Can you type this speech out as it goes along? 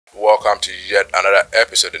Welcome to yet another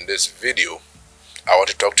episode. In this video, I want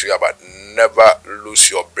to talk to you about never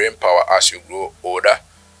lose your brain power as you grow older,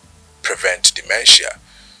 prevent dementia.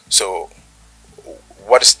 So,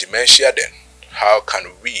 what is dementia then? How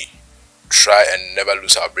can we try and never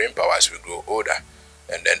lose our brain power as we grow older?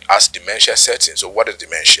 And then as dementia sets in, so what is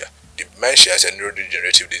dementia? Dementia is a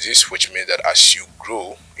neurodegenerative disease, which means that as you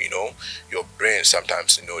grow, your brain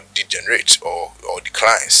sometimes, degenerates or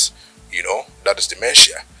declines. That is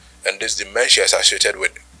dementia. And this dementia is associated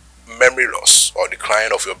with memory loss or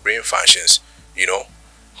decline of your brain functions.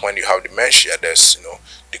 When you have dementia, there's,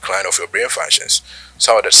 decline of your brain functions.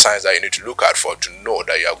 Some of the signs that you need to look out for to know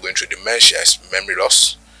that you are going through dementia is memory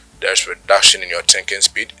loss. There's reduction in your thinking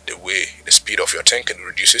speed. The speed of your thinking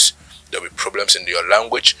reduces. There'll be problems in your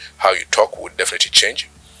language. How you talk will definitely change.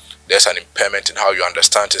 There's an impairment in how you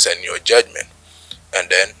understand things and your judgment. And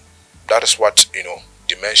then that is what,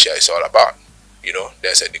 dementia is all about.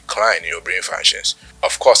 There's a decline in your brain functions.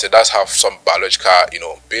 Of course, it does have some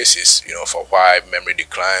biological, basis, for why memory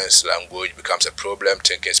declines, language becomes a problem,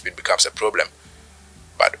 thinking speed becomes a problem.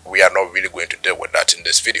 But we are not really going to deal with that in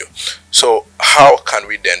this video. So how can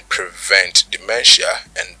we then prevent dementia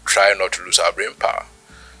and try not to lose our brain power?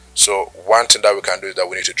 So one thing that we can do is that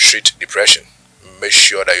we need to treat depression. Make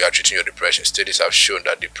sure that you are treating your depression. Studies have shown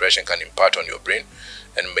that depression can impact on your brain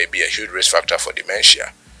and may be a huge risk factor for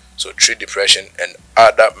dementia. So treat depression and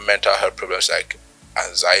other mental health problems like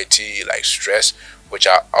anxiety, like stress, which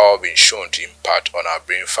are all being shown to impact on our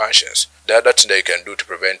brain functions. The other thing that you can do to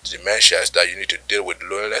prevent dementia is that you need to deal with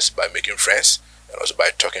loneliness by making friends and also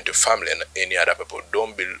by talking to family and any other people.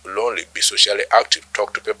 Don't be lonely, be socially active,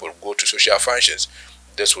 talk to people, go to social functions.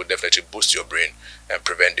 This will definitely boost your brain and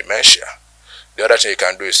prevent dementia. The other thing you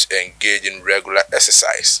can do is engage in regular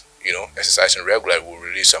exercise. Exercising regularly will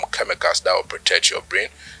release some chemicals that will protect your brain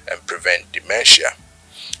and prevent dementia.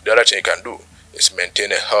 The other thing you can do is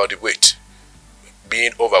maintain a healthy weight.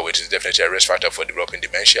 Being overweight is definitely a risk factor for developing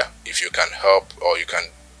dementia. If you can help or you can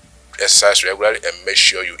exercise regularly and make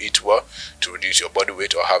sure you eat well to reduce your body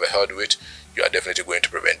weight or have a healthy weight, you are definitely going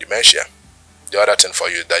to prevent dementia. The other thing for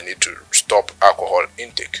you is that you need to stop alcohol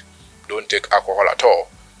intake. Don't take alcohol at all,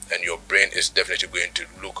 and your brain is definitely going to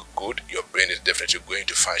look good. Your brain is definitely going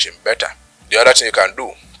to function better. The other thing you can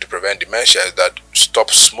do to prevent dementia is that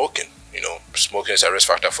stop smoking. Smoking is a risk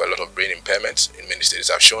factor for a lot of brain impairments. In many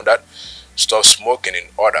studies have shown that. Stop smoking in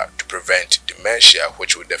order to prevent dementia,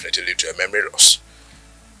 which will definitely lead to a memory loss.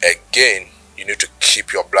 Again, you need to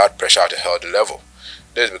keep your blood pressure at a healthy level.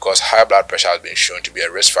 This is because high blood pressure has been shown to be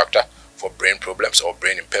a risk factor for brain problems or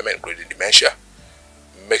brain impairment, including dementia.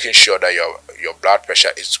 Making sure that your blood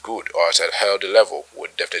pressure is good or at a healthy level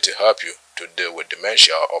would definitely help you to deal with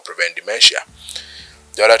dementia or prevent dementia.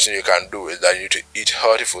 The other thing you can do is that you need to eat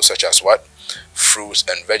healthy food such as what? Fruits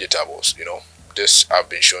and vegetables. This have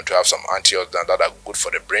been shown to have some antioxidants that are good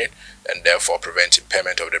for the brain and therefore prevent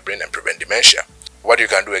impairment of the brain and prevent dementia. What you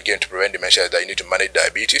can do again to prevent dementia is that you need to manage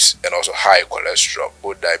diabetes and also high cholesterol.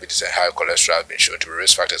 Both diabetes and high cholesterol have been shown to be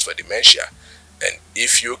risk factors for dementia. And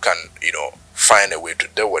if you can, find a way to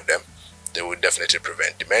deal with them, they will definitely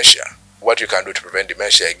prevent dementia. What you can do to prevent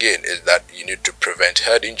dementia again is that you need to prevent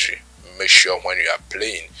head injury. Make sure when you are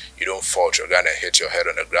playing, you don't fall to the ground and hit your head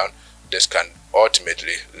on the ground. This can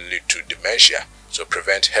ultimately lead to dementia. So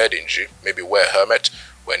prevent head injury. Maybe wear a helmet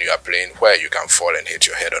when you are playing where you can fall and hit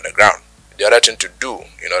your head on the ground. The other thing to do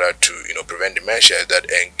in order to prevent dementia is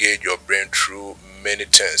that engage your brain through many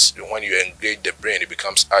things. When you engage the brain, it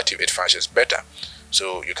becomes active, it functions better.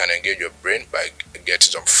 So you can engage your brain by getting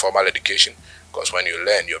some formal education, because when you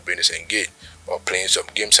learn, your brain is engaged, or playing some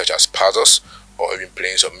games such as puzzles, or even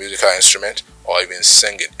playing some musical instrument, or even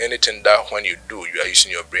singing. Anything that when you do, you are using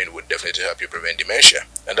your brain would definitely help you prevent dementia.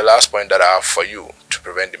 And the last point that I have for you to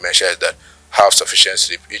prevent dementia is that have sufficient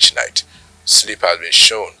sleep each night. Sleep has been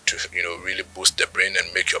shown to really boost the brain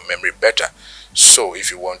and make your memory better. So if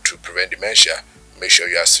you want to prevent dementia, make sure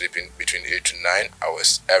you are sleeping between 8 to 9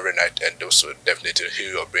 hours every night, and those will definitely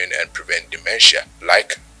heal your brain and prevent dementia.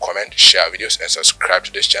 Like, comment, share videos, and subscribe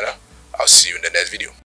to this channel. I'll see you in the next video.